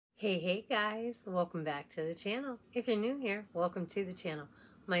Hey guys, welcome back to the channel. If you're new here, welcome to the channel.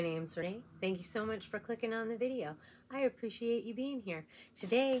 My name's Renee. Thank you so much for clicking on the video. I appreciate you being here.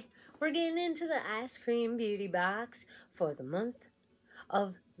 Today, we're getting into the Eyescream beauty box for the month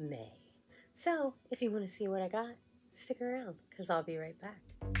of May. So, if you want to see what I got, stick around because I'll be right back.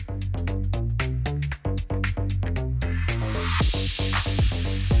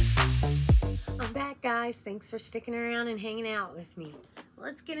 I'm back, guys. Thanks for sticking around and hanging out with me.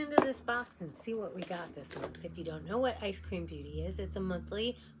 Let's get into this box and see what we got this month. If you don't know what Eyescream Beauty is, it's a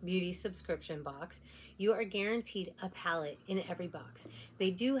monthly beauty subscription box. You are guaranteed a palette in every box. They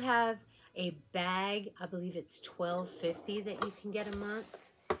do have a bag, I believe it's $12.50 that you can get a month.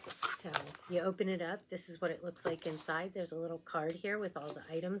 So you open it up. This is what it looks like inside. There's a little card here with all the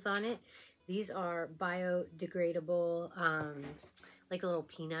items on it. These are biodegradable, like little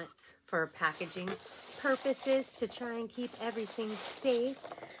peanuts for packaging purposes to try and keep everything safe.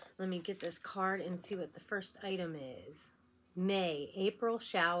 Let me get this card and see what the first item is. May, April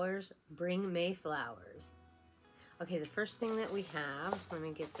showers bring May flowers. Okay, the first thing that we have, let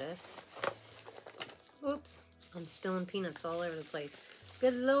me get this. Oops, I'm spilling peanuts all over the place.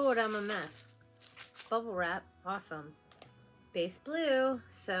 Good Lord, I'm a mess. Bubble wrap, awesome. Base blue,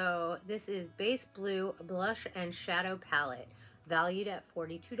 so this is base blue blush and shadow palette, valued at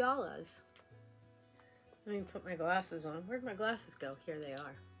 $42. Let me put my glasses on. Where'd my glasses go? Here they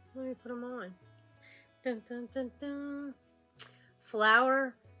are. Let me put them on. Dun, dun, dun, dun.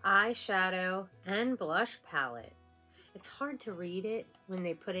 Flower, eyeshadow, and blush palette. It's hard to read it when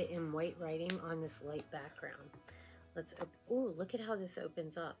they put it in white writing on this light background. Let's, oh, look at how this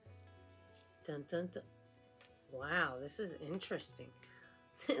opens up. Dun, dun, dun. Wow, this is interesting.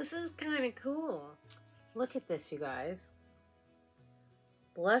 This is kind of cool. Look at this, you guys.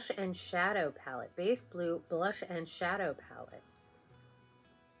 Blush and shadow palette. Base blue blush and shadow palette.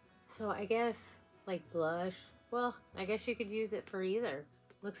 So I guess like blush, well, I guess you could use it for either.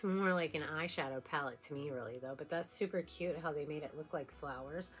 Looks more like an eyeshadow palette to me really though, but that's super cute how they made it look like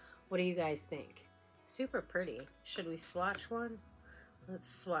flowers. What do you guys think? Super pretty. Should we swatch one?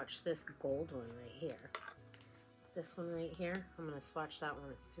 Let's swatch this gold one right here. This one right here, I'm going to swatch that one.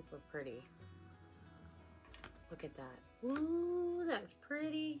 It's super pretty. Look at that. Ooh, that's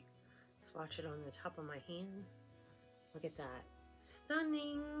pretty. Swatch it on the top of my hand. Look at that.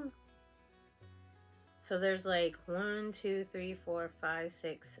 Stunning. So there's like 1, 2, 3, 4, 5,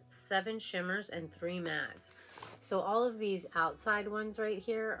 6, 7 shimmers and 3 mattes. So all of these outside ones right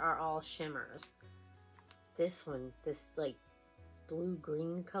here are all shimmers. This one, this like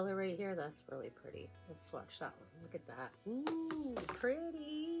blue-green color right here, that's really pretty. Let's swatch that one. Look at that. Ooh,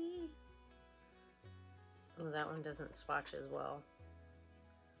 pretty. Oh, that one doesn't swatch as well.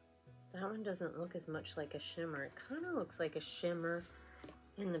 That one doesn't look as much like a shimmer. It kind of looks like a shimmer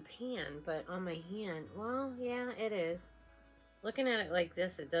in the pan, but on my hand, well, yeah, it is. Looking at it like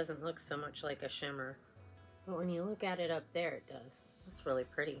this, it doesn't look so much like a shimmer. But when you look at it up there, it does. That's really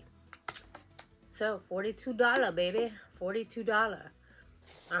pretty. So, $42, baby. $42.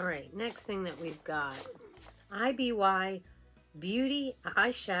 All right, next thing that we've got. IBY Beauty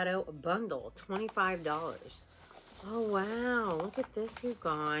Eyeshadow Bundle, $25. Oh, wow. Look at this, you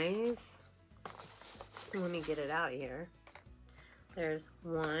guys. Let me get it out of here. There's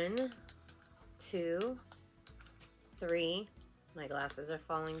 1, 2, 3. My glasses are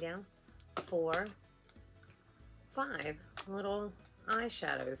falling down. 4, 5 little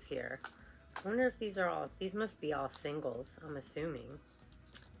eyeshadows here. I wonder if these are all, these must be all singles, I'm assuming.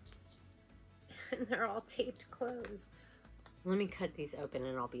 And they're all taped closed. Let me cut these open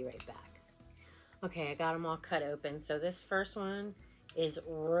and I'll be right back. Okay, I got them all cut open. So this first one is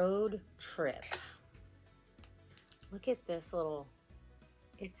Road Trip. Look at this little,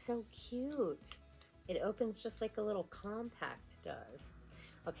 it's so cute. It opens just like a little compact does.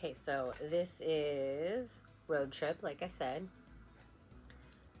 Okay, so this is Road Trip, like I said.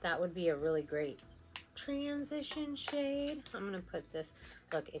 That would be a really great transition shade. I'm going to put this,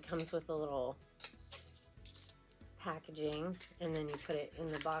 look, it comes with a little packaging and then you put it in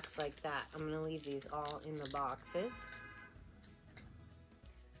the box like that. I'm going to leave these all in the boxes.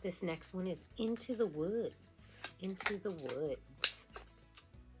 This next one is Into the Woods. Into the Woods.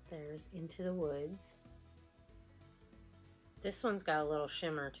 There's Into the Woods. This one's got a little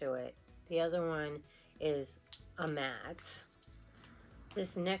shimmer to it. The other one is a matte.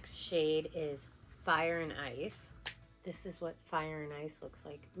 This next shade is Fire and Ice. This is what Fire and Ice looks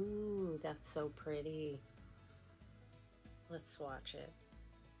like. Ooh, that's so pretty. Let's swatch it.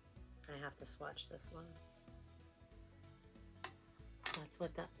 I have to swatch this one. That's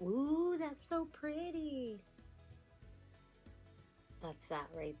what that, ooh, that's so pretty. That's that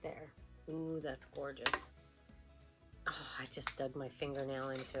right there. Ooh, that's gorgeous. Oh, I just dug my fingernail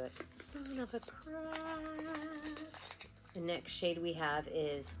into it. Son of a crap. The next shade we have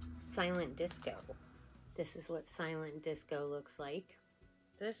is Silent Disco. This is what Silent Disco looks like.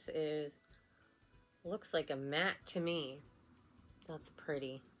 This looks like a matte to me. That's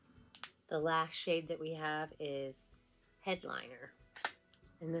pretty. The last shade that we have is Headliner.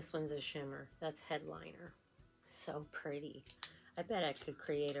 And this one's a shimmer. That's Headliner. So pretty. I bet I could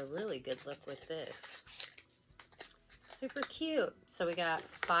create a really good look with this. Super cute. So we got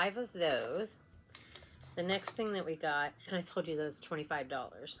 5 of those. The next thing that we got, and I told you those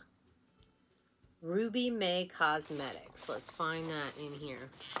 $25. Ruby May Cosmetics. Let's find that in here.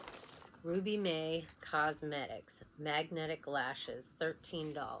 Ruby May Cosmetics. Magnetic Lashes,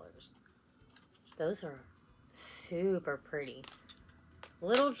 $13. Those are super pretty. A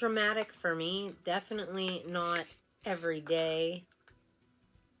little dramatic for me. Definitely not every day.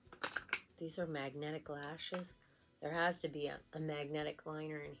 These are magnetic lashes. There has to be a magnetic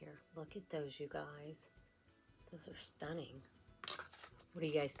liner in here. Look at those, you guys. Those are stunning. What are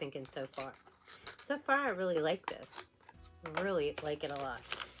you guys thinking so far? So far, I really like this. I really like it a lot.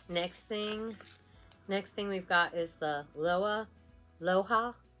 Next thing we've got is the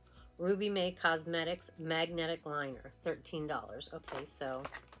Loha Ruby May Cosmetics Magnetic Liner, $13. Okay, so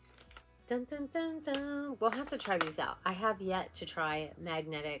dun dun dun dun. We'll have to try these out. I have yet to try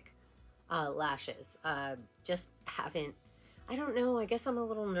magnetic lashes. Just haven't. I don't know. I guess I'm a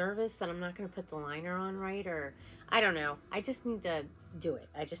little nervous that I'm not going to put the liner on right, or I don't know. I just need to do it.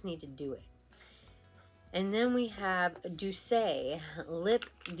 I just need to do it. And then we have Douce Lip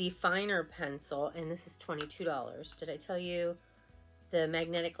Definer Pencil, and this is $22. Did I tell you the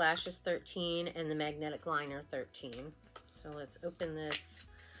magnetic lashes $13 and the magnetic liner $13? So let's open this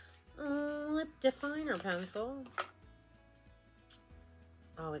lip definer pencil.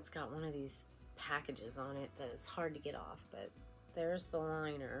 Oh, it's got one of these packages on it that it's hard to get off, but there's the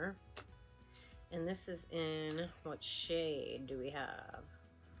liner. And this is in, what shade do we have?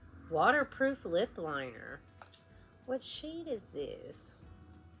 Waterproof lip liner. What shade is this?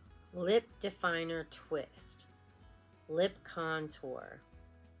 Lip definer twist. Lip contour.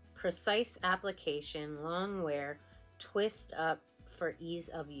 Precise application, long wear, twist up for ease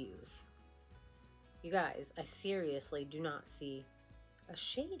of use. You guys, I seriously do not see a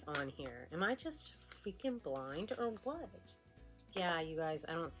shade on here. Am I just freaking blind or what? Yeah, you guys,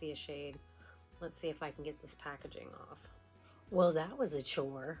 I don't see a shade. Let's see if I can get this packaging off. Well, that was a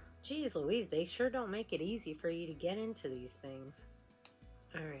chore. Geez Louise, they sure don't make it easy for you to get into these things.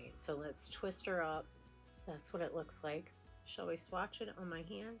 All right, so let's twist her up. That's what it looks like. Shall we swatch it on my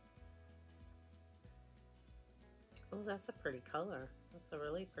hand? Oh, that's a pretty color. That's a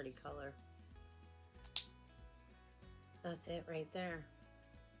really pretty color. That's it right there.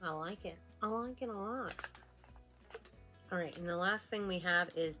 I like it. I like it a lot. All right, and the last thing we have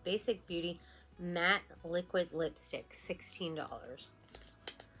is Basic Beauty Matte Liquid Lipstick, $16.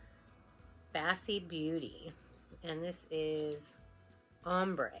 Bizy Beauty, and this is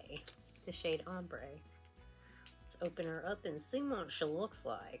Ombre, the shade Ombre. Let's open her up and see what she looks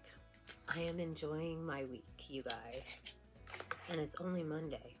like. I am enjoying my week, you guys, and it's only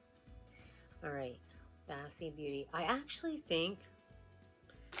Monday. All right, Bizy Beauty. I actually think,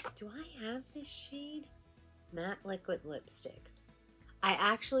 do I have this shade? Matte Liquid Lipstick. I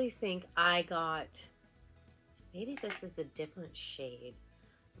actually think I got, maybe this is a different shade.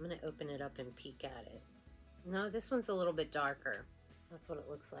 I'm going to open it up and peek at it. No, this one's a little bit darker. That's what it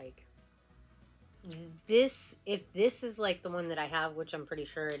looks like. This, if this is like the one that I have, which I'm pretty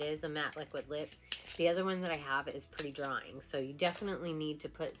sure it is, a matte liquid lip, the other one that I have is pretty drying. So you definitely need to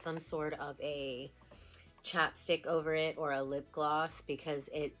put some sort of a chapstick over it or a lip gloss, because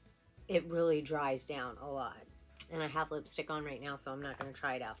it really dries down a lot. And I have lipstick on right now, so I'm not going to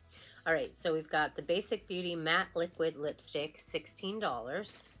try it out. All right, so we've got the Basic Beauty Matte Liquid Lipstick,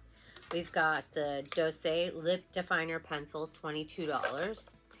 $16. We've got the Douce Lip Definer Pencil, $22.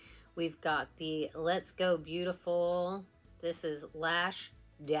 We've got the Let's Go Beautiful, this is Lash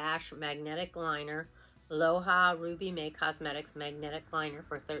Dash Magnetic Liner, Loha Ruby May Cosmetics Magnetic Liner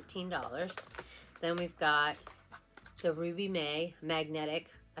for $13. Then we've got the Ruby May Magnetic,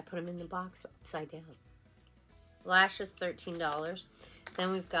 I put them in the box upside down. Lashes, $13.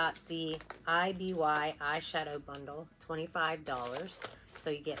 Then we've got the IBY eyeshadow bundle, $25. So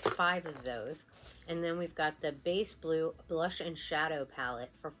you get 5 of those. And then we've got the Base Blue Blush and Shadow Palette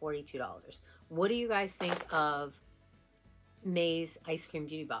for $42. What do you guys think of May's Ice Cream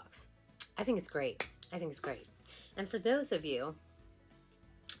Beauty Box? I think it's great. I think it's great. And for those of you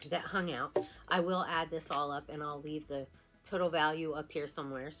that hung out, I will add this all up, and I'll leave the total value up here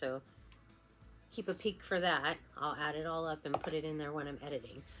somewhere, so keep a peek for that. I'll add it all up and put it in there when I'm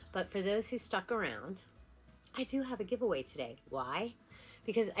editing. But for those who stuck around, I do have a giveaway today. Why?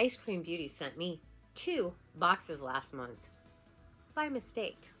 Because Eyescream Beauty sent me 2 boxes last month by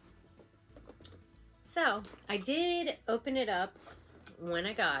mistake. So I did open it up when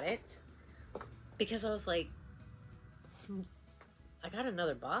I got it because I was like, I got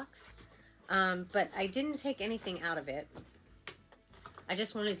another box. But I didn't take anything out of it. I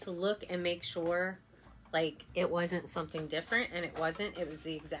just wanted to look and make sure like it wasn't something different, and it wasn't. It was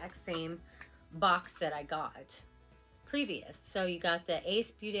the exact same box that I got previous. So you got the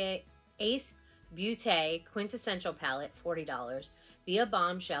Ace Beauty Quintessential Palette, $40. Via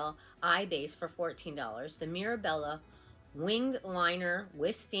Bombshell Eye Base for $14. The Mirabella Winged Liner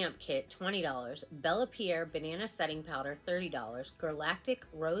with Stamp Kit, $20. Bella Pierre Banana Setting Powder, $30. Galactic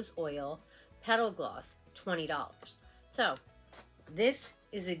Rose Oil Petal Gloss, $20. So this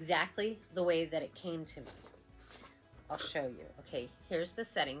is exactly the way that it came to me. I'll show you. Okay, here's the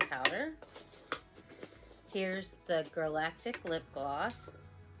setting powder. Here's the Galactic Lip Gloss.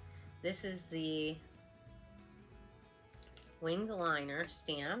 This is the Winged Liner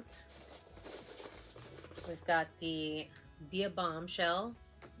stamp. We've got the Via Bombshell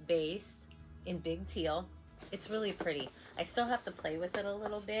base in Big Teal. It's really pretty. I still have to play with it a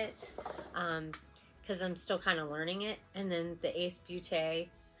little bit because I'm still kind of learning it. And then the Ace Beauty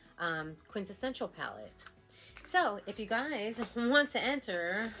Quintessential Palette. So if you guys want to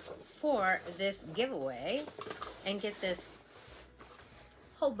enter for this giveaway and get this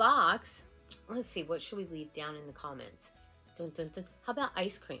whole box, let's see, what should we leave down in the comments? Dun, dun, dun. How about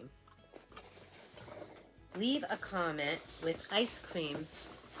ice cream? Leave a comment with ice cream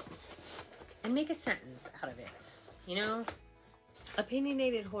and make a sentence out of it. You know,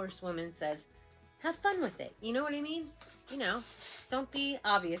 Opinionated Horsewoman says, have fun with it. You know what I mean? You know, don't be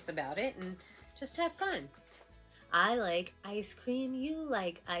obvious about it and just have fun. I like ice cream. You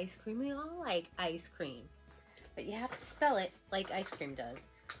like ice cream. We all like ice cream. But you have to spell it like ice cream does.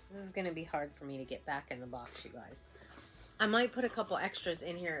 This is going to be hard for me to get back in the box, you guys. I might put a couple extras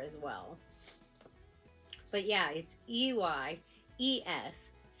in here as well. But yeah, it's E-Y-E-S-C-R-E-A-M,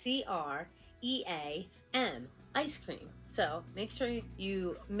 ice cream. So make sure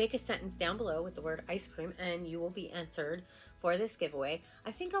you make a sentence down below with the word ice cream and you will be entered for this giveaway.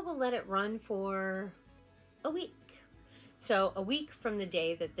 I think I will let it run for a week. So a week from the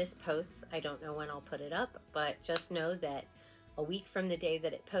day that this posts, I don't know when I'll put it up, but just know that a week from the day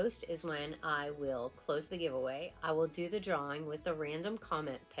that it posts is when I will close the giveaway. I will do the drawing with the random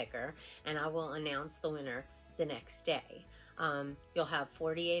comment picker, and I will announce the winner the next day. You'll have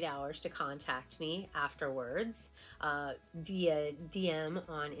 48 hours to contact me afterwards via DM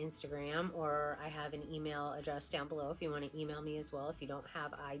on Instagram, or I have an email address down below if you want to email me as well if you don't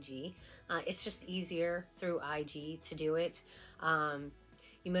have IG. It's just easier through IG to do it.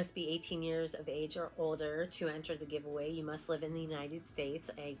 You must be 18 years of age or older to enter the giveaway. You must live in the United States.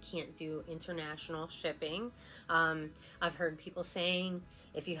 I can't do international shipping. I've heard people saying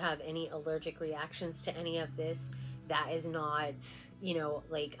if you have any allergic reactions to any of this, that is not, you know,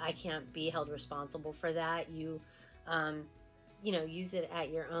 like I can't be held responsible for that. You know, use it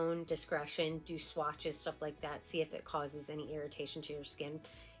at your own discretion. Do swatches, stuff like that. See if it causes any irritation to your skin,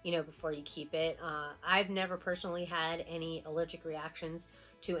 you know, before you keep it. I've never personally had any allergic reactions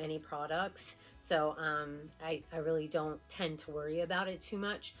to any products, so I really don't tend to worry about it too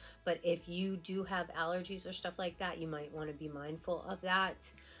much. But if you do have allergies or stuff like that, you might want to be mindful of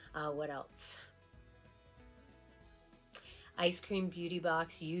that. What else? Ice Cream Beauty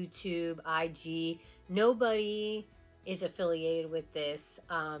Box, YouTube, IG. Nobody is affiliated with this.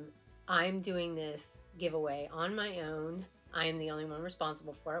 I'm doing this giveaway on my own. I am the only one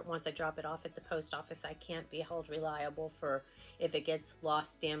responsible for it. Once I drop it off at the post office, I can't be held reliable for if it gets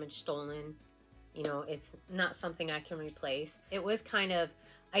lost, damaged, stolen. You know, it's not something I can replace. It was kind of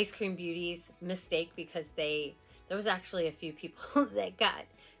Ice Cream Beauty's mistake because there was actually a few people that got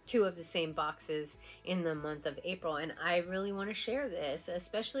 2 of the same boxes in the month of April, and I really want to share this,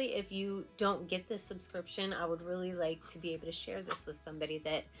 especially if you don't get this subscription. I would really like to be able to share this with somebody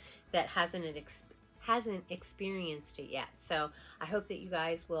that hasn't experienced it yet. So I hope that you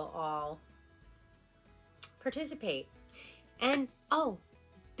guys will all participate. And oh,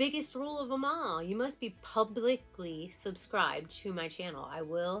 biggest rule of them all, you must be publicly subscribed to my channel. I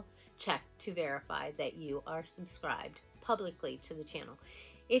will check to verify that you are subscribed publicly to the channel.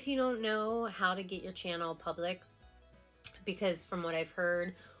 If you don't know how to get your channel public, because from what I've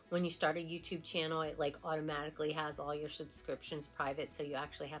heard, when you start a YouTube channel, it like automatically has all your subscriptions private, so you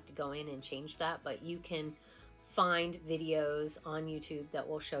actually have to go in and change that. But you can find videos on YouTube that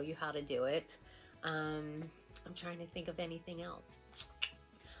will show you how to do it. I'm trying to think of anything else.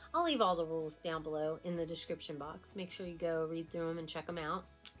 I'll leave all the rules down below in the description box. Make sure you go read through them and check them out.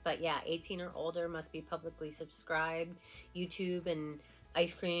 But yeah, 18 or older, must be publicly subscribed. YouTube and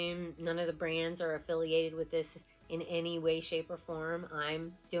Eyescream, none of the brands are affiliated with this in any way, shape, or form.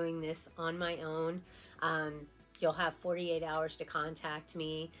 I'm doing this on my own. You'll have 48 hours to contact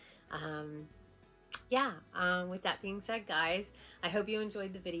me. With that being said, guys, I hope you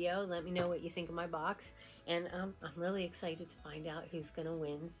enjoyed the video. Let me know what you think of my box. And I'm really excited to find out who's going to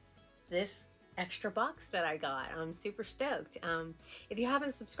win this extra box that I got. I'm super stoked. If you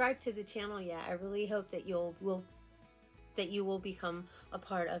haven't subscribed to the channel yet, I really hope that you will become a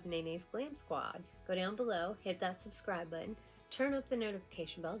part of Nene's Glam Squad. Go down below, hit that subscribe button, turn up the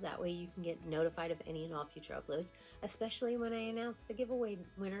notification bell. That way you can get notified of any and all future uploads, especially when I announce the giveaway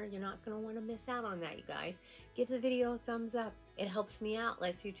winner. You're not going to want to miss out on that, you guys. Give the video a thumbs up. It helps me out,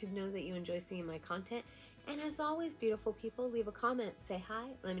 lets YouTube know that you enjoy seeing my content. And as always, beautiful people, leave a comment, say hi,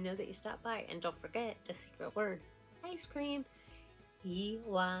 let me know that you stopped by, and don't forget the secret word, ice cream.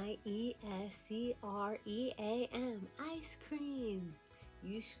 E-Y-E-S-C-R-E-A-M, ice cream.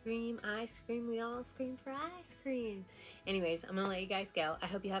 You scream, I scream, we all scream for ice cream. Anyways, I'm gonna let you guys go. I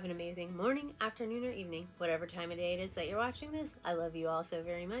hope you have an amazing morning, afternoon, or evening, whatever time of day it is that you're watching this. I love you all so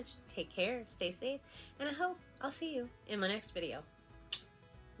very much. Take care, stay safe, and I hope I'll see you in my next video.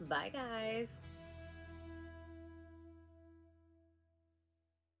 Bye, guys.